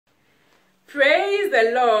Praise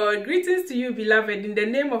the Lord. Greetings to you, beloved, in the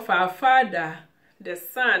name of our Father, the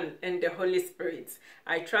Son, and the Holy Spirit.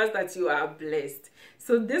 I trust that you are blessed.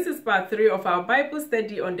 So this is part 3 of our Bible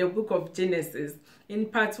study on the book of Genesis. In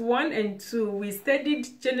part 1 and 2, we studied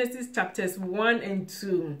Genesis chapters 1 and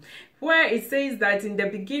 2, where it says that in the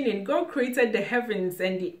beginning, God created the heavens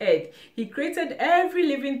and the earth. He created every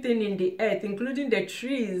living thing in the earth, including the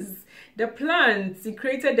trees, the plants. He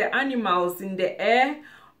created the animals in the air,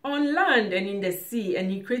 on land and in the sea, and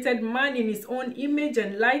he created man in his own image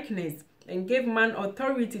and likeness, and gave man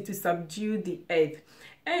authority to subdue the earth.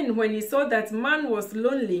 And when he saw that man was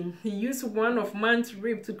lonely, he used one of man's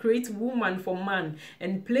rib to create woman for man,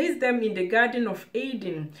 and placed them in the Garden of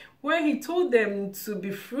Eden, where he told them to be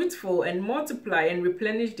fruitful and multiply and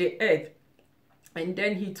replenish the earth. And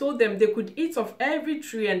then he told them they could eat of every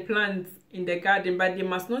tree and plant in the garden, but they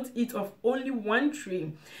must not eat of only one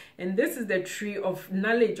tree. And this is the tree of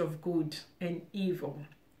knowledge of good and evil.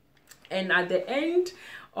 And at the end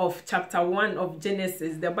of chapter 1 of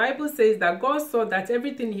Genesis, the Bible says that God saw that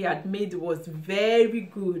everything he had made was very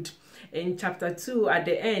good. In chapter 2, at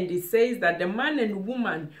the end, it says that the man and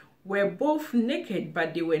woman were both naked,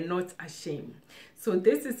 but they were not ashamed. So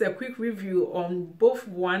this is a quick review on both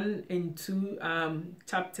 1 and 2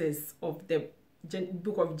 chapters of the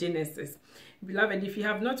book of Genesis. Beloved, if you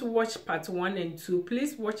have not watched part 1 and 2,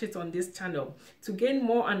 please watch it on this channel to gain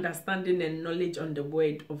more understanding and knowledge on the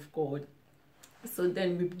word of God. So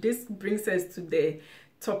then this brings us to the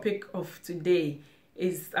topic of today,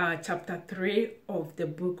 is chapter 3 of the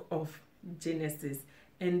book of Genesis.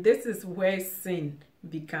 And this is where sin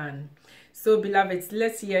began. So beloved,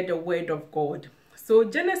 let's hear the word of God. So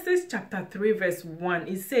Genesis chapter 3 verse 1,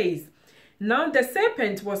 it says, "Now the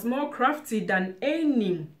serpent was more crafty than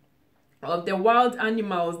any of the wild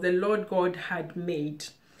animals the Lord God had made.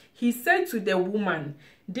 He said to the woman,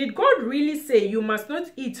 'Did God really say you must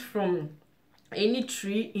not eat from any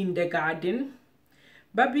tree in the garden?'"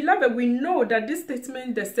 But beloved, we know that this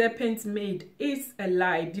statement the serpent made is a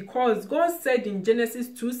lie, because God said in Genesis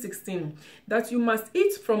 2:16 that you must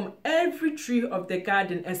eat from every tree of the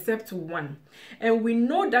garden except one. And we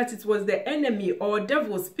know that it was the enemy or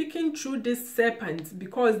devil speaking through this serpent,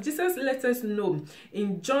 because Jesus let us know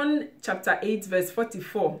in John chapter 8 verse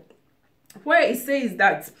 44, where it says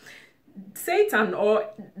that Satan, or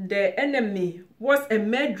the enemy, was a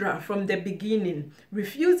murderer from the beginning,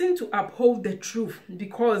 refusing to uphold the truth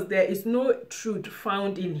because there is no truth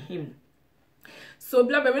found in him. So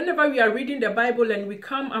beloved, whenever we are reading the Bible and we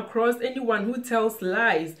come across anyone who tells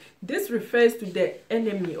lies, this refers to the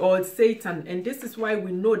enemy or Satan. And this is why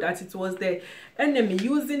we know that it was the enemy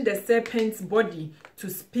using the serpent's body to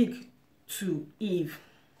speak to Eve.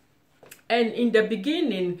 And in the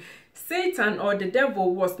beginning, Satan, or the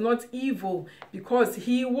devil, was not evil because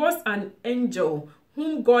he was an angel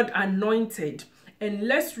whom God anointed. And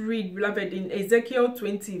let's read, beloved, in Ezekiel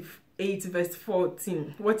 28 verse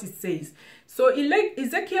 14, what it says. So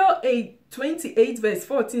Ezekiel 28 verse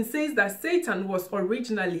 14 says that Satan was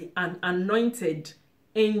originally an anointed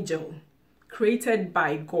angel created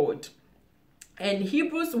by God. And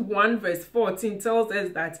Hebrews 1 verse 14 tells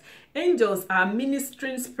us that angels are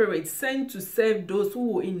ministering spirits sent to serve those who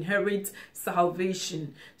will inherit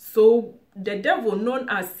salvation. So the devil, known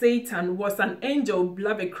as Satan, was an angel,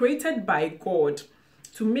 beloved, created by God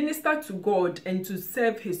to minister to God and to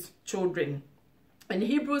serve his children. And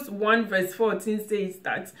Hebrews 1 verse 14 says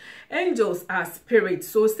that angels are spirits.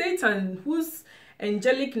 So Satan, whose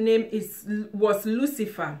angelic name was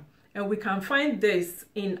Lucifer, and we can find this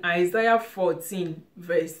in Isaiah 14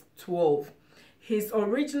 verse 12. His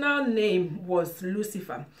original name was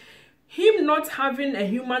Lucifer. Him not having a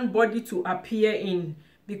human body to appear in,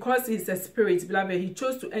 because he's a spirit, beloved, he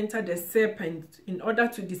chose to enter the serpent in order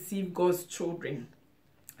to deceive God's children.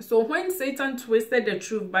 So when Satan twisted the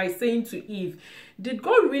truth by saying to Eve, "Did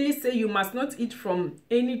God really say you must not eat from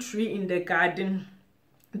any tree in the garden?"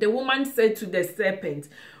 The woman said to the serpent,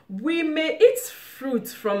 "We may eat fruit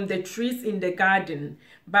from the trees in the garden,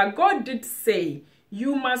 but God did say,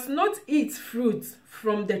 you must not eat fruit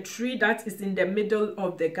from the tree that is in the middle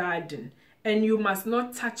of the garden, and you must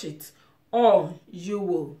not touch it, or you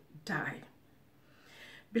will die."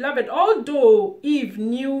 Beloved, although Eve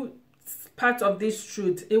knew part of this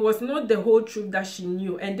truth, it was not the whole truth that she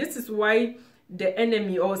knew. And this is why the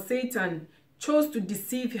enemy, or Satan, chose to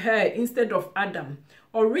deceive her instead of Adam.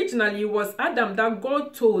 Originally, it was Adam that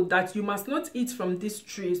God told that you must not eat from this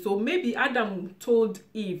tree. So maybe Adam told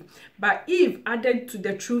Eve, but Eve added to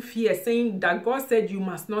the truth here, saying that God said you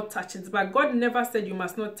must not touch it. But God never said you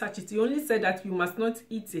must not touch it. He only said that you must not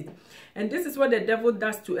eat it. And this is what the devil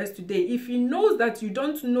does to us today. If he knows that you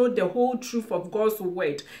don't know the whole truth of God's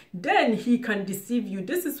word, then he can deceive you.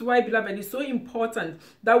 This is why, beloved, it's so important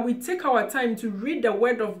that we take our time to read the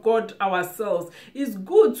word of God ourselves. It's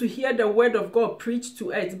good to hear the word of God preached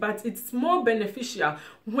to us, but it's more beneficial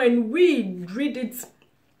when we read it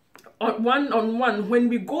one-on-one, when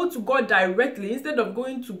we go to God directly instead of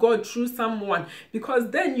going to God through someone, because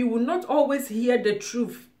then you will not always hear the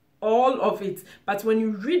truth, all of it. But when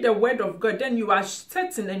you read the word of God, then you are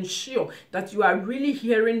certain and sure that you are really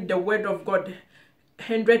hearing the word of God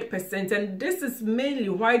 100%. And this is mainly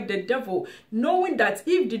why the devil, knowing that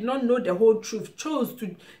Eve did not know the whole truth, chose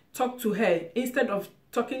to talk to her instead of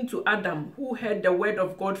talking to Adam, who heard the word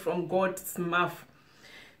of God from God's mouth.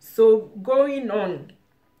 So going on,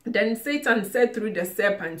 then Satan said through the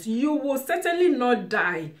serpent, you will certainly not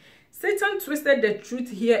die. Satan twisted the truth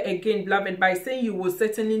here again, beloved, by saying you will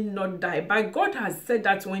certainly not die. But God has said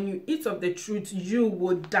that when you eat of the truth, you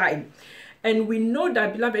will die. And we know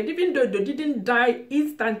that, beloved, even though they didn't die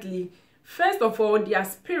instantly, first of all, their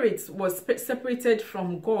spirits was separated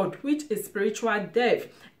from God, which is spiritual death.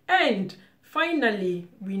 And finally,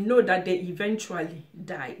 we know that they eventually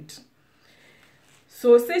died.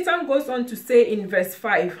 So Satan goes on to say in verse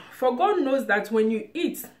 5, for God knows that when you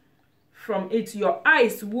eat from it, your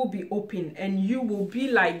eyes will be open and you will be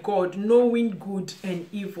like God, knowing good and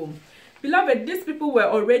evil. Beloved, these people were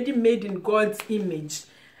already made in God's image.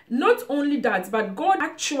 Not only that, but God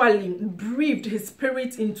actually breathed his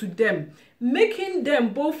spirit into them, making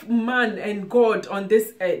them both man and God on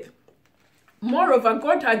this earth. Moreover,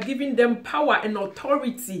 God had given them power and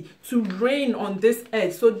authority to reign on this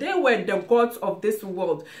earth. So they were the gods of this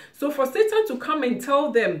world. So for Satan to come and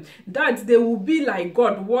tell them that they will be like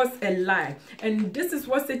God was a lie. And this is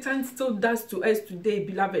what Satan still does to us today,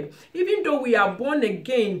 beloved. Even though we are born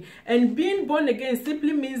again, and being born again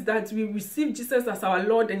simply means that we receive Jesus as our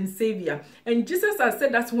Lord and Savior. And Jesus has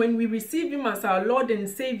said that when we receive him as our Lord and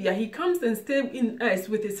Savior, he comes and stays in us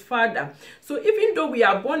with his Father. So even though we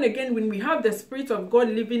are born again, when we have the Spirit of God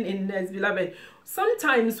living in us, beloved,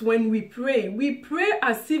 sometimes when we pray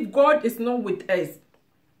as if God is not with us.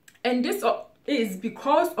 And this is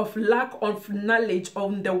because of lack of knowledge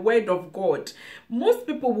on the word of God. Most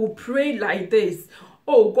people will pray like this: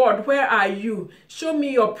 oh God, where are you? Show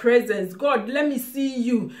me your presence. God, let me see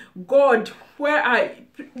you. God, where are you?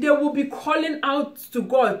 They will be calling out to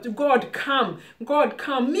God, God, come, God,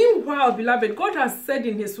 come. Meanwhile, beloved, God has said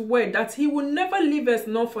in his word that he will never leave us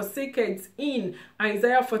nor forsake us in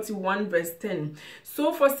Isaiah 41 verse 10.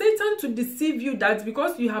 So for Satan to deceive you that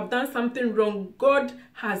because you have done something wrong, God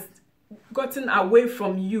has gotten away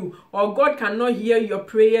from you, or God cannot hear your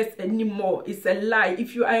prayers anymore, it's a lie.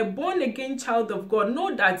 If you are a born again child of God,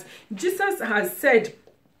 know that Jesus has said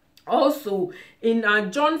also in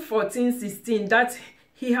John 14:16 that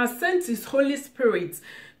he has sent his Holy Spirit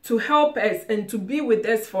to help us and to be with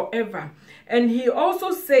us forever. And he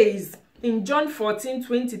also says in John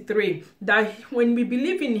 14:23 that when we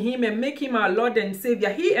believe in him and make him our Lord and Savior,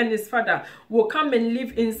 he and his Father will come and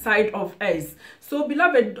live inside of us. So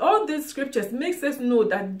beloved, all these scriptures makes us know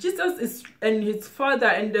that Jesus is and his Father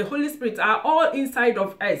and the Holy Spirit are all inside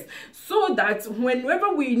of us, so that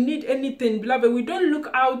whenever we need anything, beloved, we don't look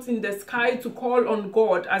out in the sky to call on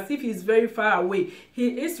God as if he's very far away.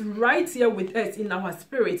 He is right here with us in our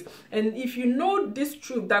spirit. And if you know this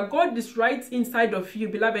truth that God is right inside of you,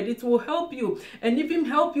 beloved, it will help you and even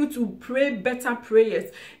help you to pray better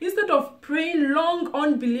prayers instead of praying long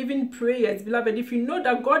unbelieving prayers. Beloved, if you know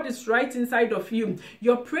that God is right inside of you,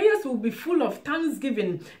 your prayers will be full of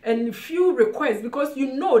thanksgiving and few requests, because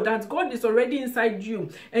you know that God is already inside you,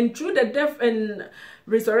 and through the death and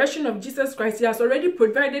resurrection of Jesus Christ, he has already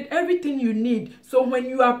provided everything you need. So when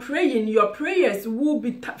you are praying, your prayers will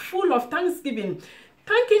be full of thanksgiving,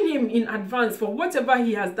 thanking him in advance for whatever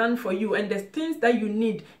he has done for you and the things that you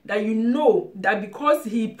need, that you know that because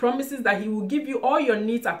he promises that he will give you all your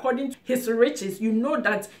needs according to his riches, you know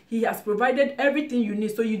that he has provided everything you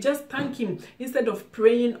need. So you just thank him instead of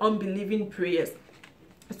praying unbelieving prayers.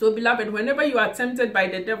 So beloved, whenever you are tempted by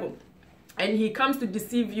the devil and he comes to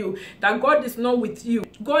deceive you that God is not with you,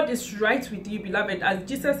 God is right with you, beloved, as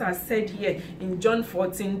Jesus has said here in John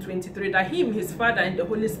 14:23, that him, his Father, and the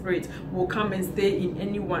Holy Spirit will come and stay in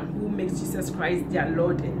anyone who makes Jesus Christ their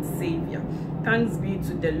Lord and Savior. Thanks be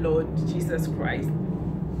to the Lord Jesus Christ.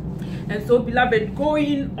 And so, beloved,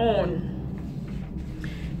 going on,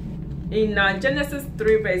 In Genesis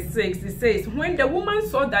 3 verse 6, it says, when the woman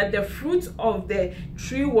saw that the fruit of the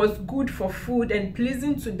tree was good for food and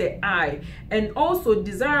pleasing to the eye, and also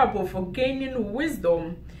desirable for gaining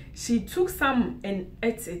wisdom, she took some and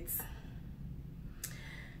ate it.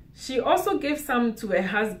 She also gave some to her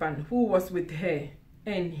husband who was with her,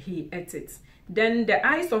 and he ate it. Then the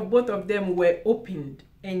eyes of both of them were opened,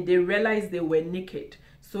 and they realized they were naked.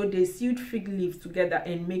 So they sewed fig leaves together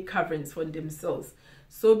and made coverings for themselves.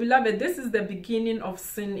 So, beloved, this is the beginning of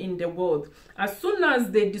sin in the world. As soon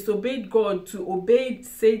as they disobeyed God to obey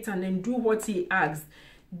Satan and do what he asked,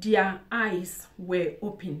 their eyes were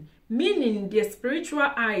open. Meaning their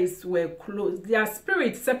spiritual eyes were closed. Their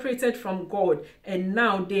spirit separated from God, and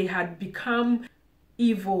now they had become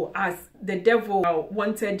evil as the devil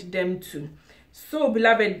wanted them to. So,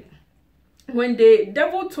 beloved, when the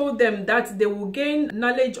devil told them that they will gain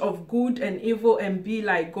knowledge of good and evil and be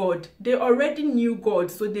like God, they already knew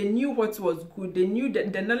God, so they knew what was good. They knew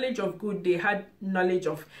that the knowledge of good they had knowledge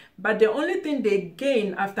of. But the only thing they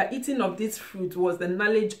gained after eating of this fruit was the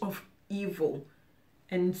knowledge of evil.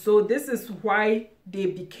 And so this is why they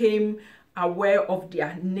became aware of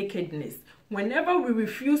their nakedness. Whenever we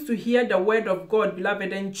refuse to hear the word of God,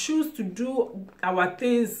 beloved, and choose to do our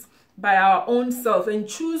things by our own self and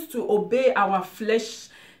choose to obey our flesh,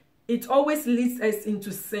 it always leads us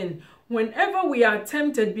into sin. Whenever we are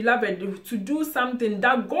tempted, beloved, to do something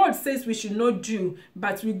that God says we should not do,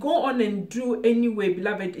 but we go on and do anyway,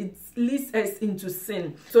 beloved, it leads us into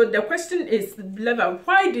sin. So the question is, beloved,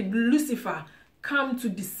 why did Lucifer come to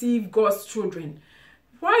deceive God's children?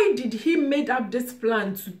 Why did he make up this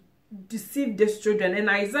plan to deceive these children? And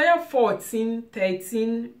Isaiah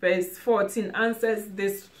 14:13 verse 14 answers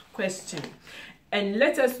this question and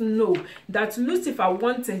let us know that Lucifer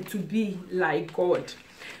wanted to be like God.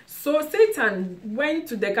 So Satan went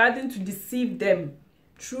to the garden to deceive them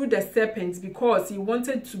through the serpents because he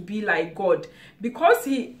wanted to be like God, because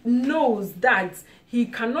he knows that he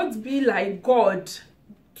cannot be like God,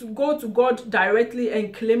 to go to God directly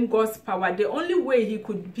and claim God's power. The only way he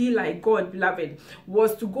could be like God, beloved,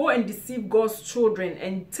 was to go and deceive God's children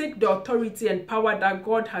and take the authority and power that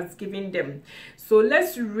God has given them. So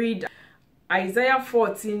let's read Isaiah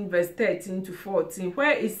 14 verse 13 to 14,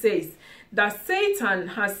 where it says that Satan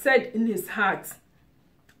has said in his heart,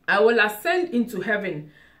 I will ascend into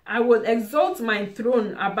heaven. I will exalt my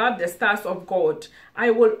throne above the stars of God. I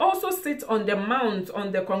will also sit on the mount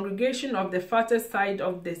on the congregation of the farthest side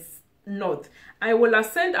of the north. I will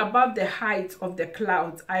ascend above the height of the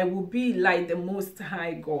clouds. I will be like the Most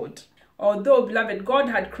High God. Although, beloved, God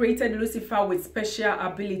had created Lucifer with special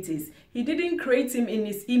abilities, he didn't create him in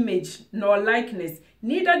his image nor likeness.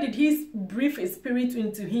 Neither did he breathe his spirit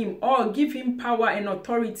into him or give him power and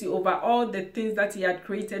authority over all the things that he had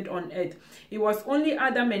created on earth. It was only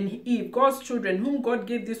Adam and Eve, God's children, whom God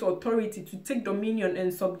gave this authority to take dominion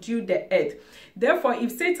and subdue the earth. Therefore,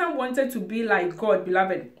 if Satan wanted to be like God,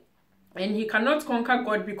 beloved, and he cannot conquer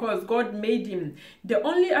God because God made him, the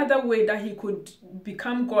only other way that he could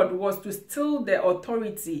become God was to steal the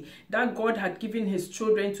authority that God had given his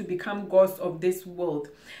children to become gods of this world.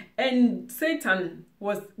 And Satan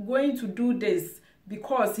was going to do this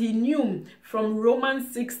because he knew from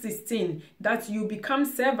Romans 6:16 that you become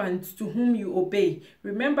servants to whom you obey.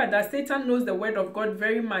 Remember that Satan knows the word of God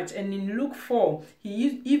very much, and in Luke 4,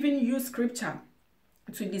 he even used scripture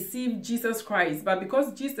to deceive Jesus Christ. But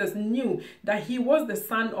because Jesus knew that he was the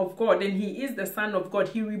Son of God and he is the Son of God,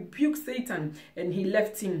 he rebuked Satan and he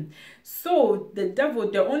left him. So the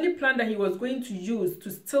devil, the only plan that he was going to use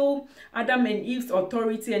to steal Adam and Eve's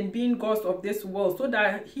authority and being gods of this world so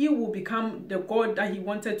that he will become the God that he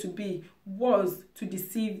wanted to be, was to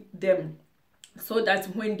deceive them, so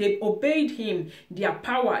that when they obeyed him, their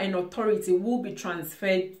power and authority will be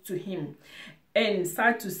transferred to him. And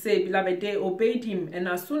sad to say, beloved, they obeyed him. And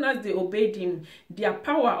as soon as they obeyed him, their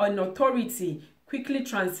power and authority quickly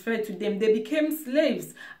transferred to them. They became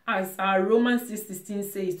slaves, as Romans 6:16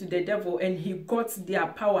 says, to the devil. And he got their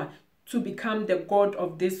power to become the God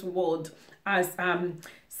of this world. As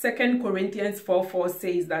 2 Corinthians 4:4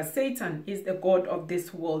 says that Satan is the God of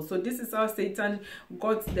this world. So this is how Satan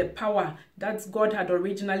got the power that God had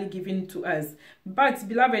originally given to us. But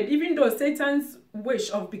beloved, even though Satan's wish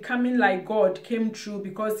of becoming like God came true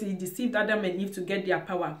because he deceived Adam and Eve to get their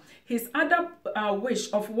power, his other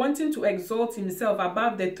wish of wanting to exalt himself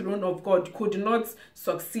above the throne of God could not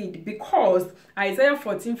succeed, because Isaiah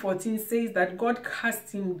 14:14 says that God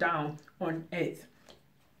cast him down on earth.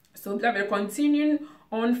 So beloved, continuing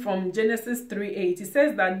on from Genesis 3:8, it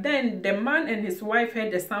says that then the man and his wife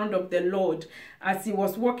heard the sound of the Lord as he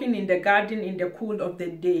was walking in the garden in the cool of the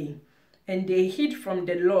day. and they hid from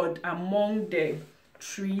the Lord among the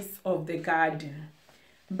trees of the garden.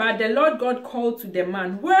 But the Lord God called to the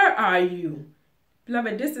man, "Where are you?"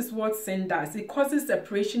 Beloved, this is what sin does. It causes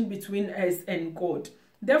separation between us and God,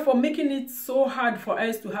 therefore making it so hard for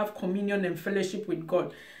us to have communion and fellowship with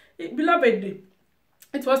God. Beloved,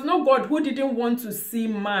 it was not God who didn't want to see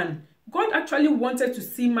man. God actually wanted to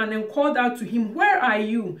see man and called out to him, "Where are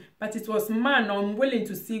you?" But it was man unwilling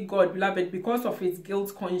to see God, beloved, because of his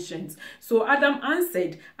guilt conscience. So Adam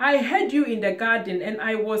answered, "I heard you in the garden, and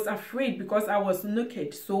I was afraid because I was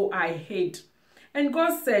naked, so I hid." And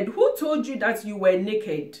God said, "Who told you that you were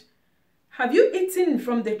naked? Have you eaten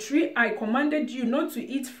from the tree I commanded you not to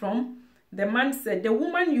eat from?" The man said, "The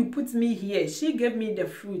woman you put me here, she gave me the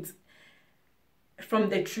fruit from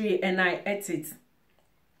the tree, and I ate it."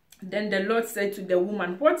 Then the Lord said to the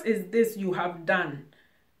woman, "What is this you have done?"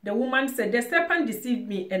 The woman said, "The serpent deceived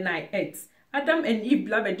me, and I ate." Adam and Eve,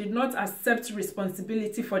 beloved, did not accept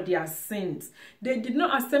responsibility for their sins. They did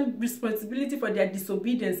not accept responsibility for their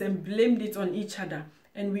disobedience and blamed it on each other.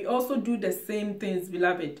 And we also do the same things,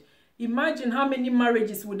 beloved. Imagine how many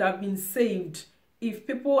marriages would have been saved if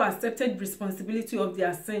people accepted responsibility of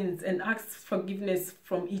their sins and asked forgiveness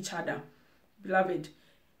from each other. Beloved,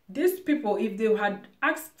 these people, if they had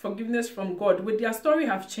asked forgiveness from God, would their story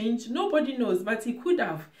have changed? Nobody knows, but it could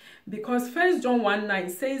have. Because 1 John 1:9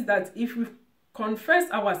 says that if we confess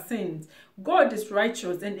our sins, God is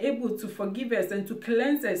righteous and able to forgive us and to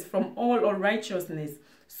cleanse us from all unrighteousness.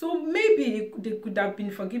 So maybe they could have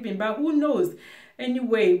been forgiven, but who knows?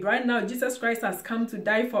 Anyway, right now, Jesus Christ has come to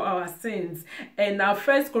die for our sins. And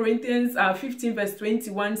 1 Corinthians 15 verse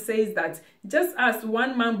 21 says that just as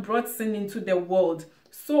one man brought sin into the world,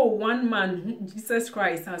 so one man, Jesus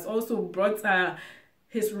Christ, has also brought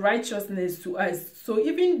his righteousness to us. So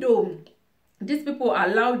even though these people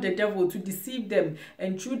allowed the devil to deceive them,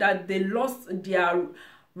 and through that they lost their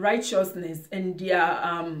righteousness and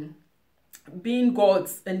their being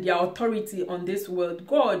gods and their authority on this world,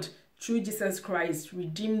 God, through Jesus Christ,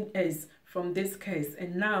 redeemed us from this curse.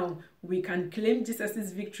 And now we can claim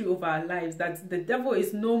Jesus' victory over our lives, that the devil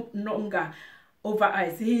is no longer over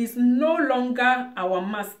us. He is no longer our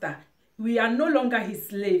master. We are no longer his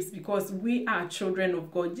slaves because we are children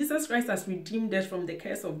of God. Jesus Christ has redeemed us from the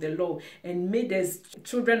curse of the law and made us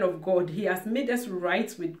children of God. He has made us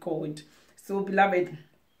right with God. So, beloved,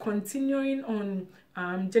 continuing on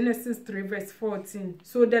Genesis 3 verse 14.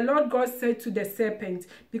 So the Lord God said to the serpent,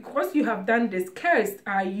 "Because you have done this, cursed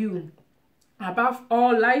are you above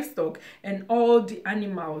all livestock and all the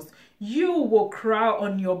animals. You will crawl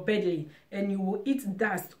on your belly, and you will eat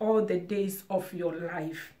dust all the days of your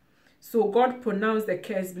life." So God pronounced the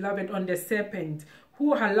curse, beloved, on the serpent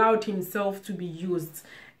who allowed himself to be used,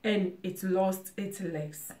 and it lost its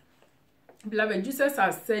legs. Beloved, Jesus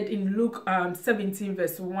has said in Luke 17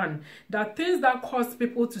 verse 1 that things that cause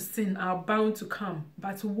people to sin are bound to come,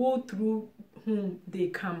 but woe through whom they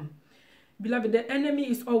come. Beloved, the enemy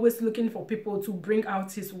is always looking for people to bring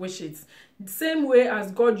out his wishes. The same way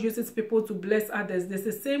as God uses people to bless others, there's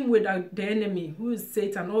the same way that the enemy, who is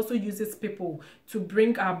Satan, also uses people to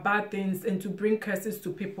bring bad things and to bring curses to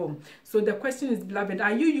people. So the question is, beloved,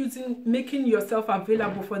 are you making yourself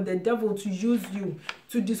available for the devil to use you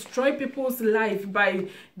to destroy people's life by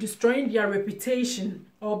destroying their reputation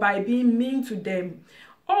or by being mean to them?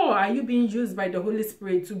 Or are you being used by the Holy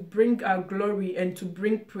Spirit to bring glory and to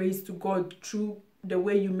bring praise to God through the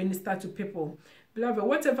way you minister to people? Beloved,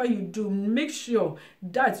 whatever you do, make sure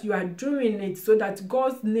that you are doing it so that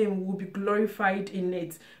God's name will be glorified in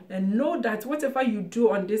it. And know that whatever you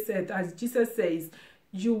do on this earth, as Jesus says,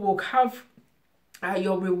 you will have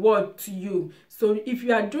your reward to you. So if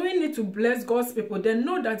you are doing it to bless God's people, then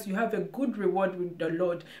know that you have a good reward with the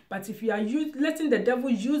Lord. But if you are letting the devil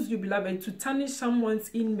use you, beloved, to tarnish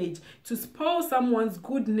someone's image, to spoil someone's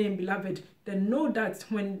good name, beloved, then know that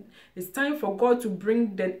when it's time for God to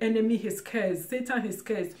bring the enemy his curse, Satan his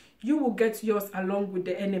curse, you will get yours along with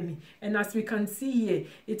the enemy. And as we can see here,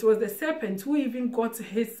 it was the serpent who even got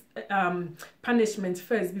his punishment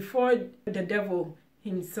first before the devil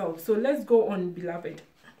himself. So let's go on, beloved.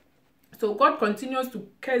 So God continues to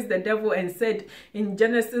curse the devil and said in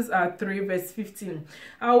Genesis 3 verse 15,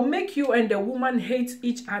 "I will make you and the woman hate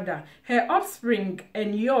each other. Her offspring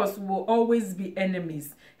and yours will always be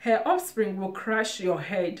enemies. Her offspring will crush your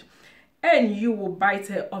head, and you will bite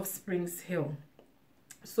her offspring's heel."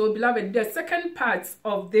 So, beloved, the second part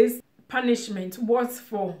of this punishment was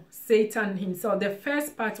for Satan himself. The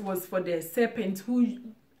first part was for the serpent who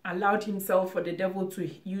allowed himself for the devil to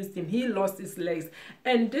use him. He lost his legs.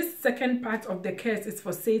 And this second part of the curse is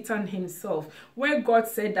for Satan himself, where God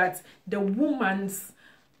said that the woman's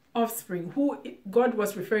offspring, who God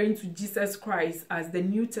was referring to Jesus Christ, as the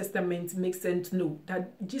New Testament makes sense, know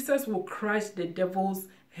that Jesus will crush the devil's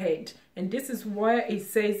head. And this is why it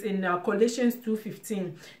says in Colossians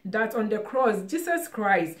 2:15 that on the cross, Jesus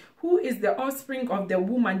Christ, who is the offspring of the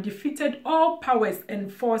woman, defeated all powers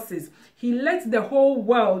and forces. He let the whole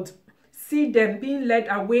world see them being led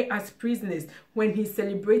away as prisoners when he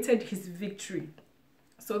celebrated his victory.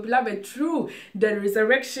 So, beloved, through the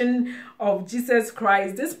resurrection of Jesus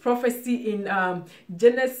Christ, this prophecy in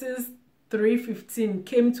Genesis 3:15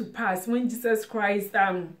 came to pass when Jesus Christ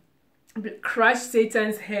crushed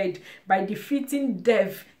Satan's head by defeating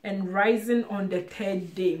death and rising on the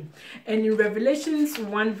third day. And in Revelations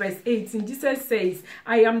 1:18, Jesus says,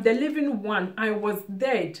 I am the living one. I was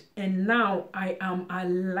dead, and now I am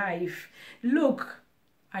alive. Look,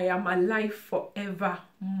 I am alive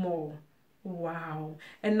forevermore. Wow.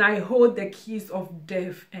 And I hold the keys of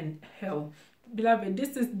death and hell. Beloved,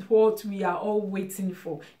 this is what we are all waiting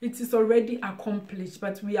for. It is already accomplished,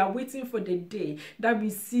 but we are waiting for the day that we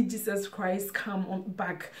see Jesus Christ come on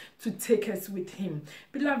back to take us with him.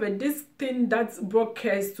 Beloved, this thing that brought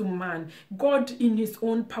curse to man, God in his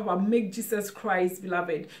own power made Jesus Christ,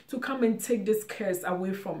 beloved, to come and take this curse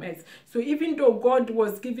away from us. So even though God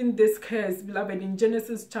was giving this curse, beloved, in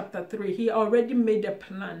Genesis chapter 3, he already made a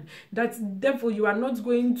plan that, devil, you are not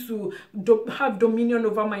going to have dominion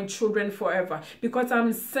over my children forever, because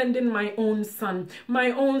I'm sending my own son.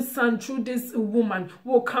 My own son, through this woman,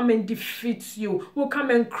 will come and defeat you, will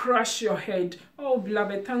come and crush your head. Oh,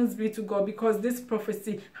 beloved, thanks be to God, because this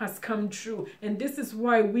prophecy has come true. And this is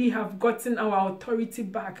why we have gotten our authority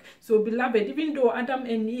back. So, beloved, even though Adam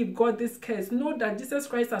and Eve got this curse, know that Jesus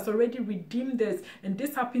Christ has already redeemed us. And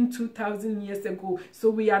this happened 2,000 years ago.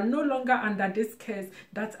 So we are no longer under this curse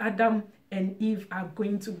that Adam and Eve are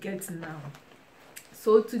going to get now.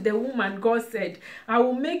 So to the woman, God said, I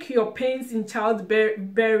will make your pains in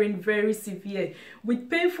childbearing very severe. With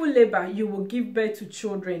painful labor, you will give birth to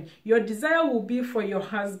children. Your desire will be for your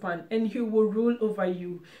husband, and he will rule over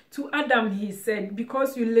you. To Adam, he said,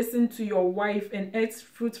 because you listened to your wife and ate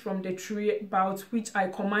fruit from the tree about which I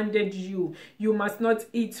commanded you, you must not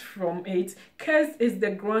eat from it. Cursed is the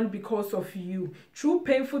ground because of you. Through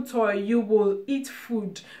painful toil, you will eat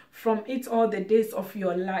food from it all the days of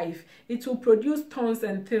your life. It will produce thorns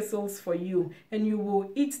and thistles for you, and you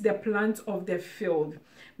will eat the plant of the field.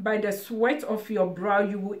 By the sweat of your brow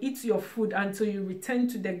you will eat your food until you return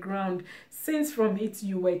to the ground, since from it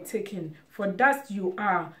you were taken. For dust you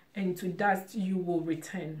are, and to dust you will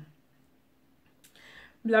return.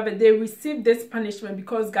 Beloved, they received this punishment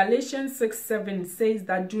because Galatians 6:7 says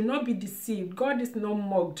that do not be deceived. God is not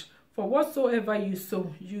mocked. For whatsoever you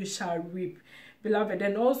sow, you shall reap. Beloved,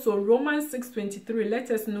 and also Romans 6:23 let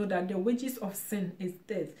us know that the wages of sin is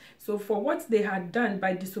death. So for what they had done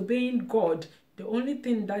by disobeying God, the only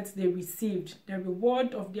thing that they received, the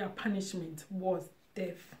reward of their punishment, was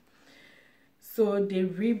death. So they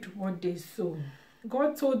reaped what they sowed.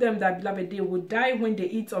 God told them that, beloved, they would die when they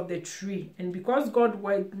eat of the tree. And because God's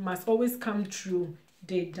word must always come true,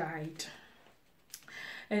 they died.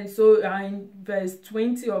 And so in verse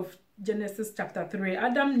 20 of Genesis chapter 3,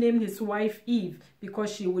 Adam named his wife Eve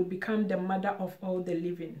because she would become the mother of all the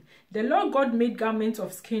living. The Lord God made garments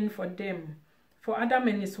of skin for them, for Adam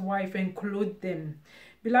and his wife, and clothed them.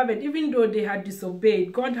 Beloved, even though they had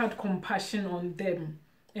disobeyed, God had compassion on them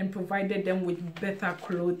and provided them with better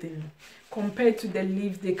clothing compared to the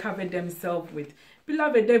leaves they covered themselves with.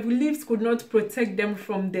 Beloved, the leaves could not protect them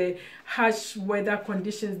from the harsh weather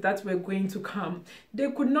conditions that were going to come. They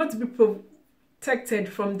could not be protected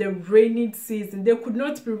from the rainy season. They could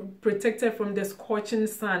not be protected from the scorching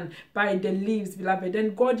sun by the leaves, beloved.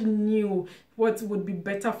 And God knew what would be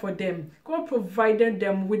better for them. God provided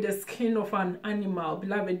them with the skin of an animal,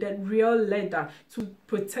 beloved, that real leather, to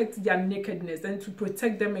protect their nakedness and to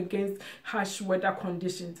protect them against harsh weather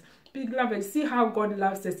conditions. Beloved, see how God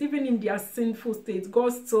loves us. Even in their sinful states,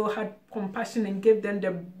 God still had compassion and gave them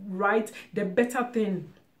the better thing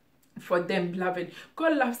for them, beloved.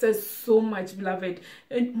 God loves us so much, beloved.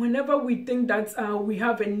 And whenever we think that we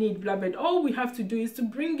have a need, beloved, all we have to do is to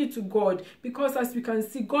bring it to God, because as we can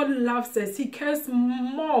see, God loves us. He cares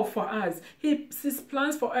more for us. His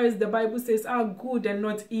plans for us, the Bible says, are good and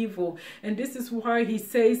not evil. And this is why he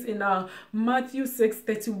says in Matthew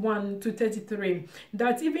 6:31-33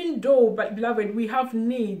 that even though, but beloved, we have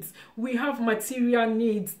needs, we have material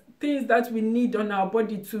needs, things that we need on our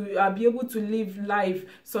body to be able to live life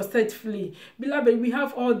successfully. Beloved, we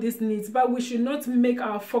have all these needs, but we should not make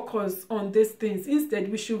our focus on these things. Instead,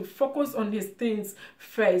 we should focus on his things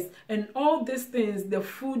first. And all these things, the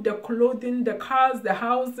food, the clothing, the cars, the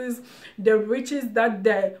houses, the riches that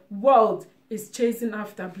the world is chasing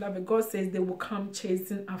after, beloved, God says they will come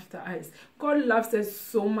chasing after us. God loves us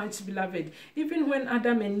so much, beloved. Even when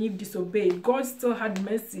Adam and Eve disobeyed, God still had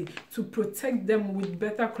mercy to protect them with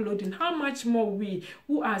better clothing. How much more we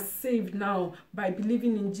who are saved now by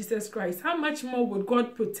believing in Jesus Christ, how much more would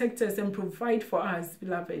God protect us and provide for us,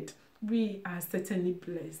 beloved? We are certainly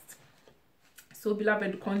blessed. So,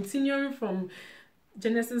 beloved, continuing from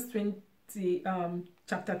Genesis 20,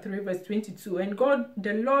 chapter 3, verse 22, and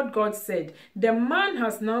the Lord God said, the man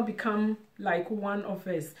has now become like one of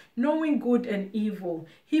us, knowing good and evil.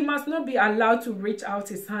 He must not be allowed to reach out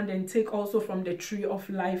his hand and take also from the tree of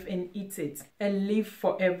life and eat it and live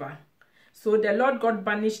forever. So the Lord God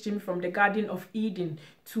banished him from the Garden of Eden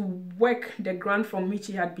to work the ground from which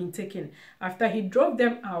he had been taken. After he drove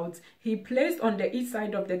them out, he placed on the east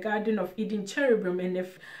side of the Garden of Eden cherubim and a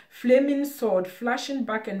flaming sword flashing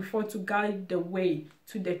back and forth to guide the way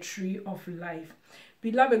to the tree of life.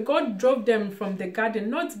 Beloved, God drove them from the garden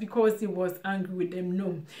not because he was angry with them,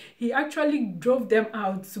 no. He actually drove them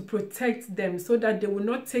out to protect them so that they will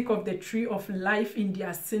not take of the tree of life in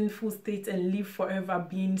their sinful state and live forever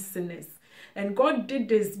being sinners. And God did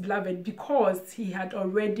this, beloved, because he had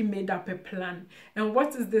already made up a plan. And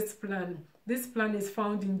what is this plan? This plan is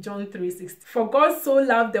found in John 3:16. For God so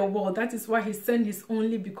loved the world, that is why he sent his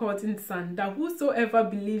only begotten Son, that whosoever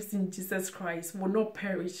believes in Jesus Christ will not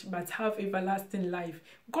perish but have everlasting life.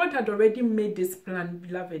 God had already made this plan,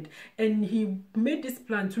 beloved, and he made this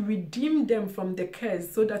plan to redeem them from the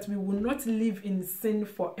curse so that we will not live in sin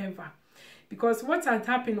forever. Because what had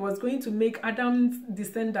happened was going to make Adam's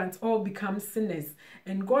descendants all become sinners.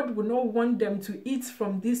 And God would not want them to eat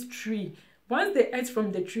from this tree. Once they ate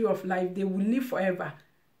from the tree of life, they will live forever.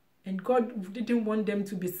 And God didn't want them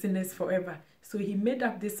to be sinners forever. So he made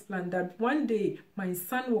up this plan that one day my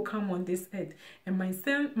son will come on this earth. And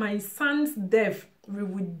my son's death will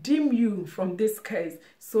redeem you from this curse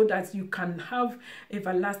so that you can have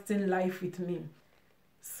everlasting life with me.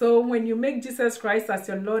 So when you make Jesus Christ as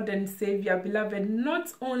your Lord and Savior, beloved,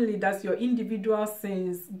 not only does your individual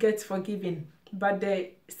sins get forgiven, but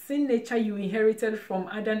the sin nature you inherited from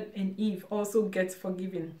Adam and Eve also gets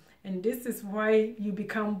forgiven. And this is why you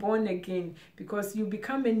become born again, because you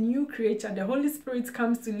become a new creature. The Holy Spirit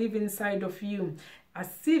comes to live inside of you as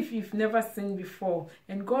if you've never sinned before.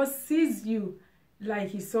 And God sees you like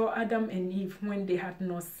he saw Adam and Eve when they had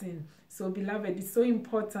not sinned. So, beloved, it's so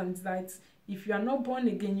important that if you are not born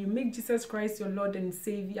again, you make Jesus Christ your Lord and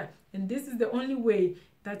Savior. And this is the only way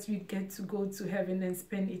that we get to go to heaven and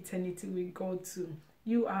spend eternity with God too.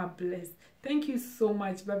 You are blessed. Thank you so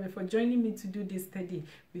much, beloved, for joining me to do this study.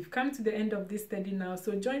 We've come to the end of this study now.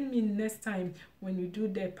 So join me next time when we do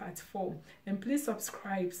the part 4. And please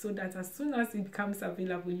subscribe so that as soon as it becomes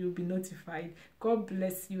available, you'll be notified. God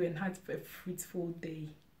bless you and have a fruitful day.